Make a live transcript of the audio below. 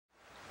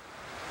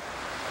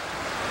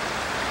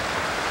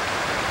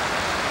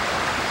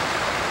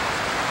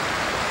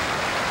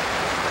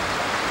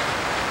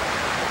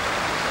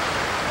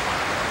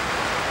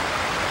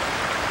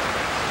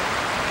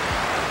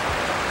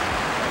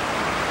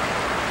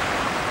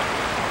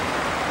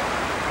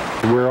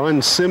We're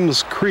on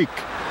Sims Creek,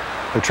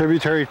 a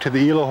tributary to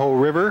the Ilaho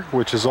River,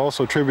 which is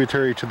also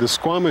tributary to the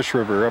Squamish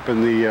River up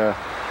in the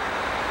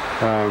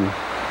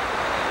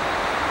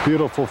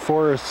beautiful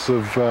forests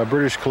of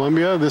British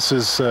Columbia. This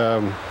is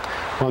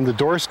on the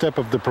doorstep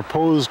of the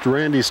proposed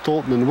Randy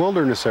Stoltman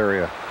Wilderness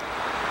Area.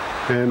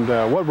 And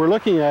what we're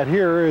looking at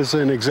here is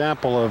an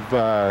example of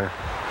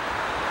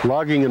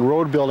logging and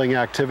road building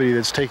activity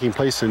that's taking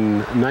place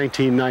in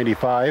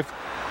 1995.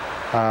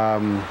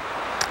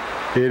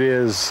 It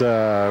is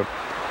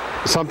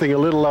something a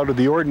little out of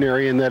the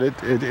ordinary in that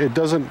it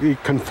doesn't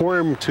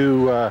conform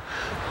to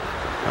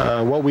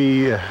what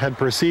we had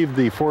perceived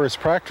the Forest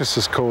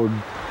Practices Code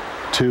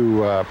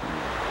to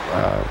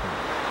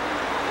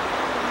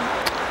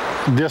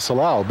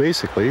disallow.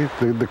 Basically,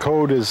 the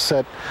code has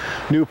set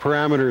new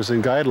parameters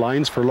and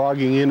guidelines for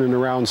logging in and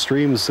around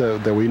streams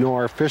that we know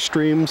are fish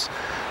streams,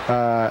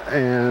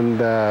 and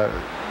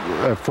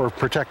for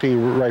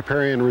protecting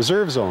riparian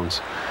reserve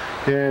zones.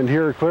 And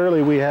here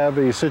clearly we have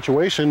a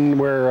situation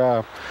where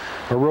a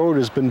road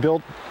has been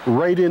built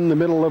right in the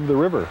middle of the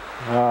river.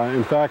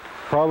 In fact,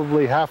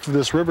 probably half of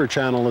this river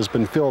channel has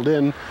been filled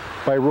in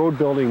by road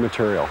building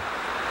material.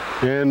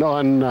 And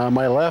on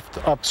my left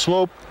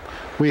upslope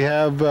we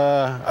have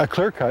a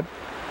Clearcut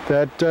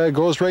that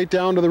goes right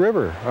down to the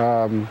river,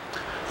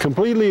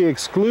 completely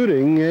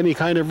excluding any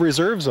kind of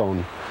reserve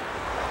zone.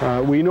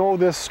 We know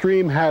this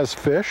stream has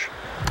fish,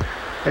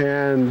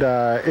 and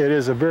it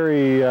is a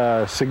very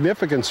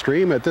significant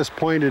stream. At this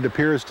point it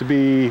appears to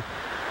be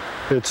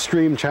its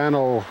stream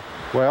channel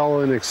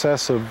well in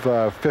excess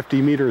of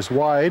 50 meters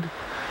wide.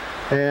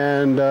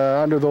 And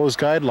under those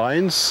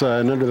guidelines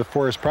and under the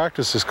Forest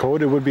Practices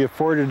Code, it would be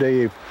afforded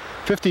a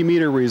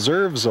 50-meter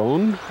reserve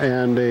zone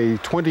and a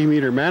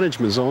 20-meter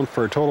management zone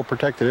for a total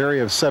protected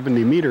area of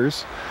 70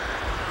 meters.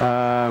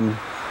 And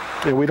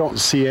we don't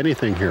see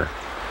anything here.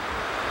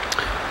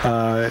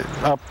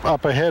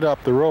 Up ahead,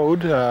 up the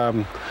road,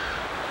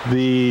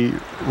 the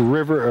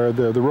river, or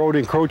the road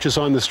encroaches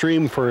on the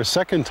stream for a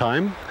second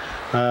time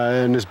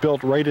and is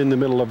built right in the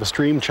middle of a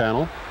stream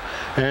channel.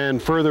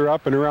 And further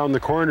up and around the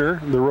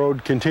corner, the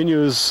road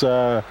continues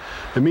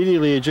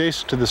immediately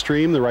adjacent to the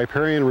stream. The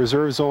riparian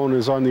reserve zone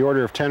is on the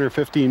order of 10 or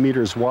 15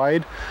 meters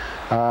wide.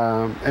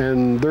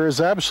 And there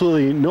is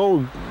absolutely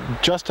no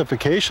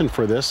justification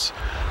for this,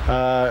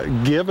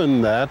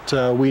 given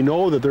that we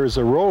know that there's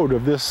a road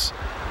of this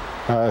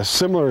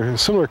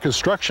similar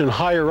construction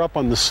higher up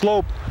on the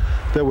slope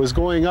that was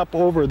going up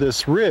over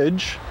this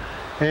ridge,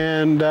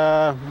 and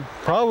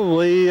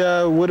probably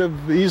would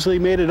have easily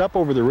made it up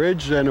over the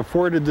ridge and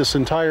afforded this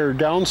entire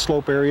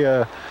downslope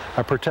area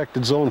a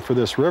protected zone for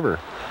this river.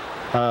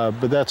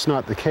 But that's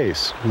not the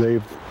case.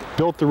 They've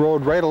built the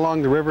road right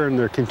along the river, and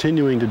they're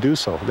continuing to do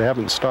so. They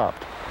haven't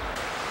stopped.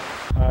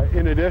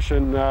 In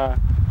addition,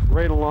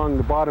 right along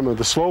the bottom of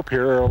the slope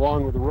here,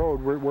 along with the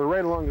road, we're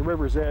right along the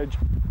river's edge,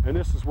 and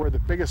this is where the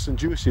biggest and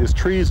juiciest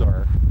trees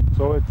are.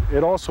 So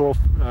it also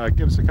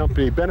gives the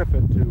company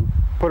benefit to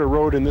put a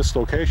road in this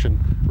location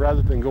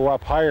rather than go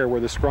up higher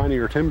where the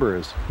scrawnier timber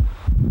is.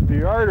 The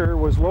yarder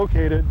was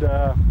located,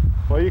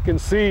 well, you can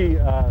see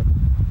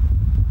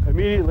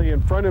immediately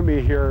in front of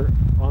me here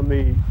on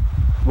the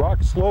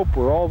rock slope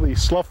where all the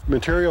sloughed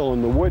material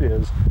in the wood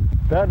is.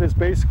 That is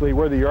basically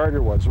where the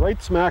yarder was,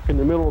 right smack in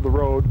the middle of the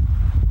road,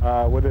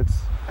 with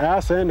its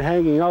ass end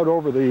hanging out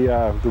over the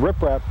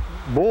riprap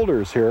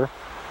boulders here.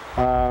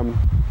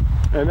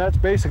 And that's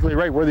basically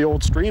right where the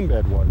old stream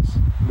bed was.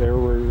 They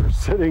were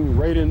sitting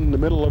right in the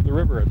middle of the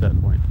river at that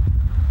point.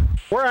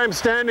 Where I'm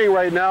standing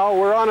right now,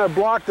 we're on a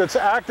block that's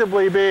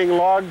actively being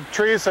logged.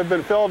 Trees have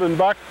been felled and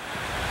bucked.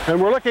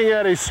 And we're looking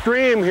at a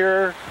stream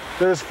here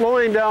that is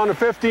flowing down a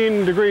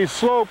 15-degree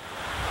slope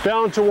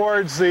down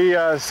towards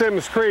the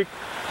Sims Creek.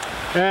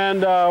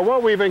 And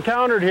what we've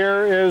encountered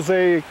here is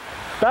a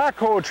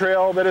backhoe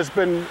trail that has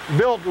been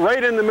built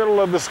right in the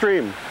middle of the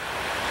stream.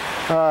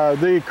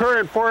 The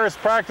current forest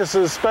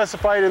practices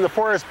specified in the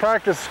Forest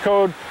Practice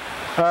Code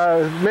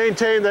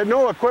maintain that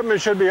no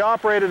equipment should be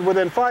operated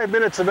within 5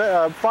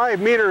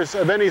 meters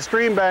of any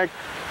stream bank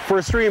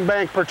for stream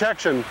bank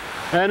protection.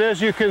 And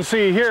as you can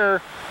see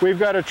here, we've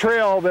got a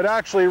trail that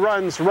actually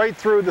runs right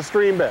through the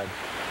stream bed.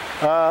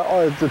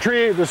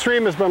 The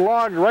stream has been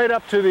logged right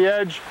up to the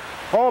edge.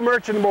 All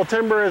merchantable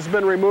timber has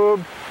been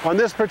removed. On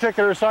this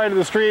particular side of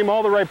the stream,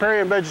 all the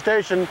riparian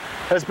vegetation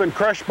has been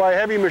crushed by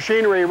heavy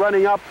machinery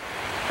running up.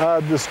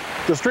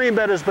 The stream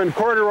bed has been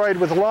corduroyed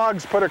with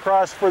logs put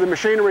across for the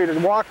machinery to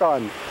walk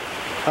on.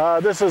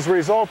 This has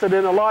resulted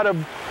in a lot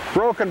of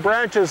broken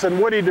branches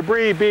and woody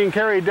debris being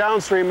carried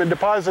downstream and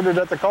deposited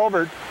at the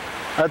culvert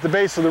at the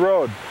base of the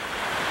road.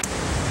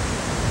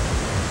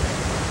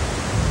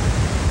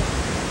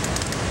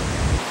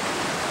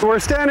 We're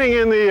standing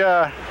in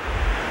the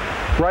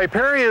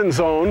riparian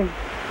zone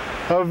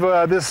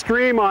of this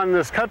stream on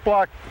this cut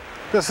block.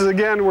 This is,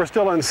 again, we're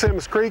still on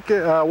Sims Creek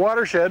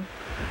watershed.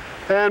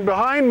 And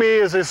behind me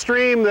is a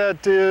stream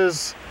that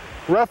is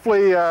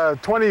roughly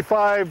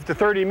 25 to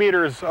 30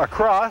 meters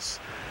across.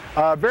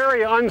 A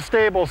very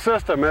unstable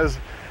system. As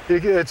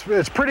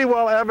it's pretty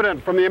well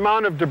evident from the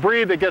amount of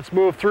debris that gets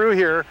moved through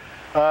here,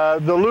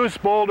 the loose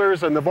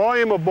boulders and the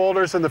volume of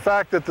boulders, and the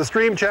fact that the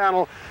stream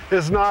channel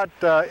is not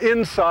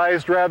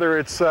incised, rather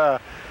it's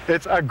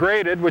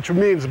aggraded, which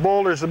means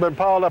boulders have been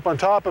piled up on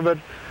top of it.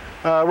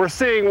 We're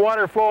seeing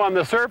water flow on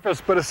the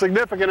surface, but a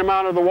significant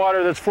amount of the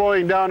water that's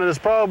flowing down is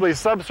probably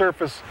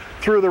subsurface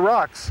through the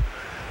rocks.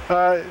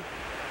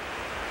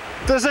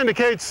 This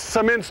indicates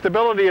some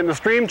instability in the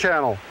stream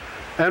channel,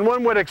 and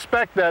one would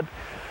expect that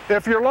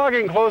if you're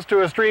logging close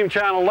to a stream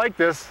channel like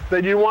this,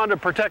 that you want to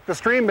protect the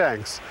stream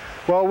banks.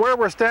 Well, where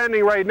we're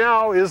standing right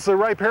now is the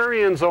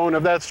riparian zone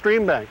of that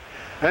stream bank.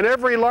 And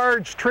every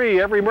large tree,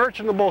 every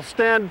merchantable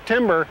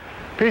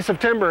piece of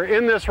timber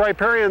in this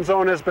riparian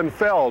zone has been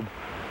felled.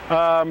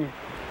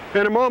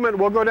 In a moment,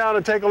 we'll go down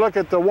and take a look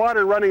at the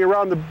water running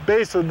around the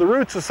base of the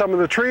roots of some of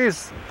the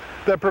trees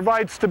that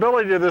provide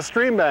stability to the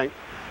stream bank.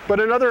 But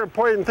another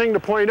important thing to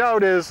point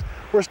out is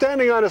we're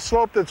standing on a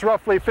slope that's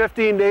roughly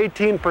 15 to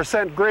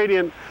 18%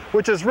 gradient,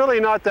 which is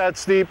really not that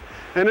steep,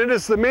 and it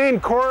is the main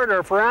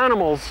corridor for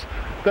animals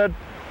that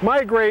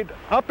migrate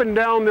up and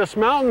down this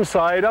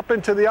mountainside up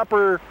into the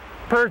upper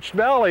perched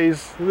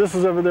valleys.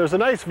 There's a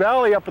nice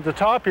valley up at the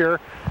top here,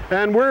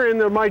 and we're in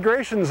the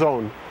migration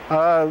zone.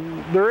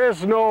 There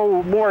is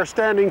no more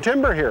standing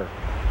timber here.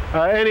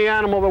 Any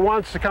animal that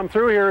wants to come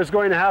through here is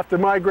going to have to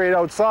migrate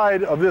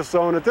outside of this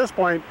zone at this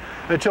point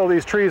until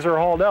these trees are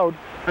hauled out,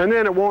 and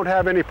then it won't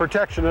have any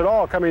protection at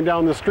all coming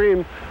down the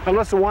stream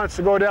unless it wants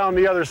to go down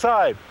the other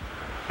side.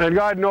 And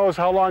God knows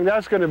how long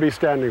that's going to be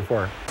standing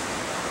for.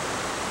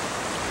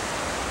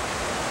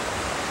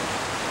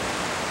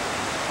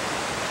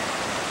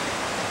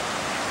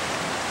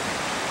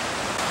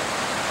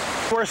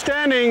 We're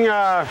standing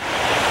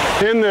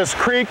in this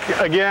creek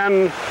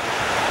again,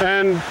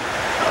 and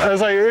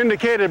as I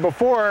indicated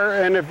before,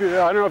 and I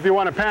don't know if you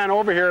want to pan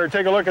over here and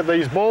take a look at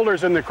these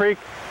boulders in the creek,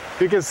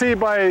 you can see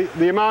by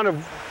the amount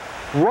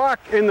of rock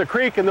in the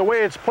creek and the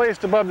way it's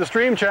placed above the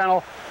stream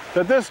channel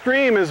that this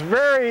stream is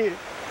very,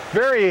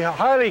 very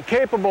highly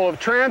capable of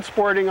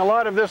transporting a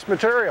lot of this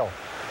material.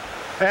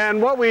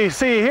 And what we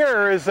see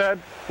here is that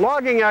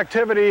logging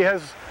activity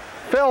has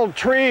felled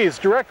trees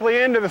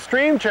directly into the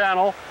stream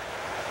channel.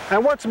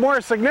 And what's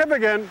more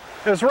significant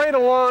is right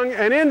along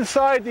and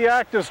inside the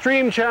active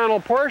stream channel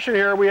portion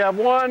here, we have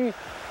 1,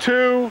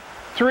 2,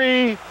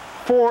 3,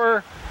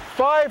 4,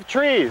 5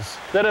 trees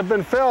that have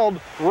been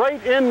felled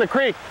right in the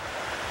creek.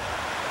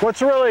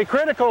 What's really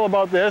critical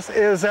about this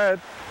is that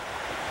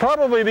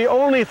probably the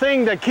only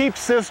thing that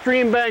keeps this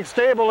stream bank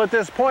stable at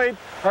this point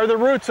are the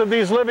roots of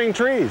these living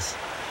trees.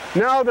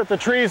 Now that the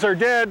trees are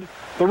dead,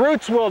 the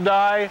roots will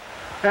die,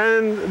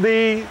 and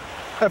the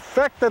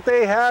effect that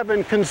they have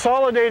in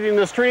consolidating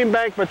the stream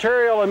bank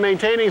material and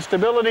maintaining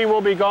stability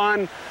will be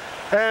gone,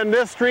 and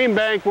this stream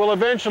bank will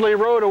eventually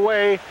erode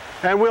away,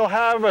 and we'll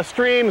have a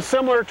stream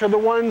similar to the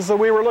ones that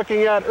we were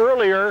looking at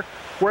earlier,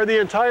 where the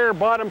entire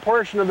bottom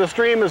portion of the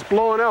stream is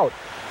blown out.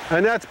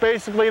 And that's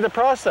basically the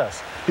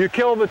process. You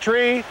kill the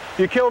tree,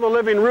 you kill the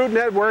living root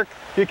network,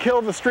 you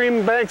kill the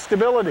stream bank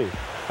stability,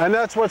 and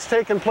that's what's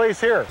taken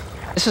place here.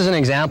 This is an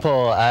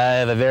example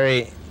of a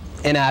very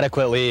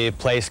inadequately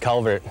placed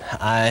culvert.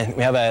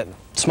 We have a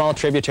small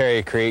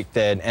tributary creek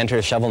that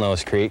enters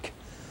Shovelnose Creek,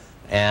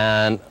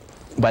 and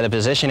by the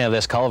positioning of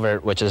this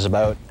culvert, which is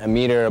about a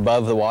meter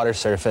above the water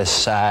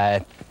surface,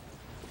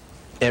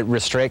 it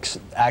restricts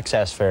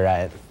access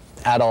for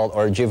adult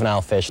or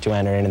juvenile fish to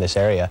enter into this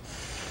area.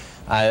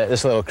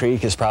 This little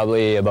creek is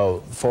probably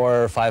about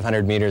 400 or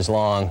 500 meters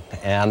long,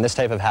 and this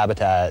type of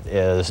habitat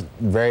is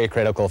very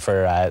critical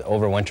for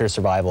overwinter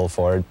survival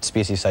for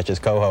species such as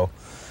coho.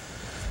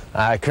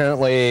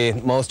 Currently,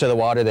 most of the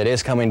water that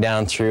is coming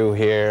down through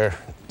here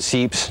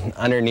seeps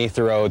underneath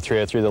the road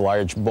through the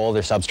large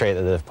boulder substrate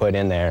that they've put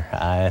in there.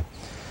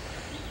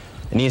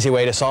 An easy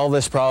way to solve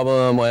this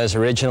problem was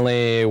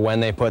originally, when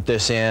they put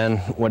this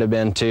in, would have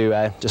been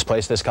to just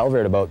place this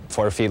culvert about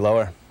 4 feet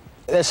lower.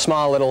 This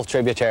small little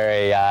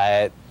tributary,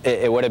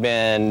 it would have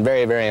been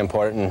very, very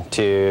important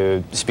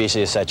to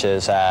species such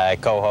as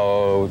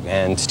coho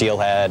and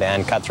steelhead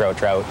and cutthroat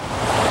trout.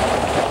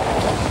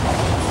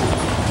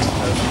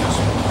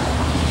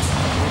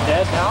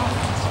 Dead now?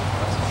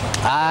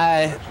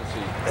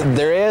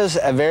 There is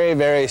a very,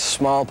 very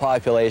small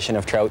population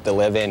of trout that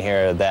live in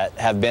here that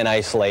have been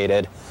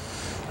isolated.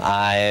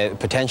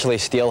 Potentially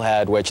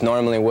steelhead, which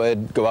normally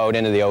would go out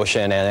into the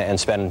ocean and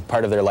spend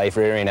part of their life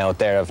rearing out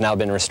there, have now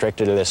been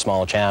restricted to this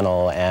small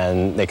channel,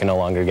 and they can no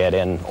longer get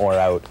in or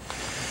out.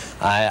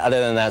 Other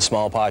than that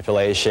small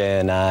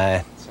population,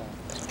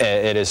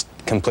 it is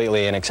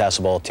completely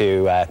inaccessible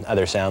to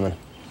other salmon.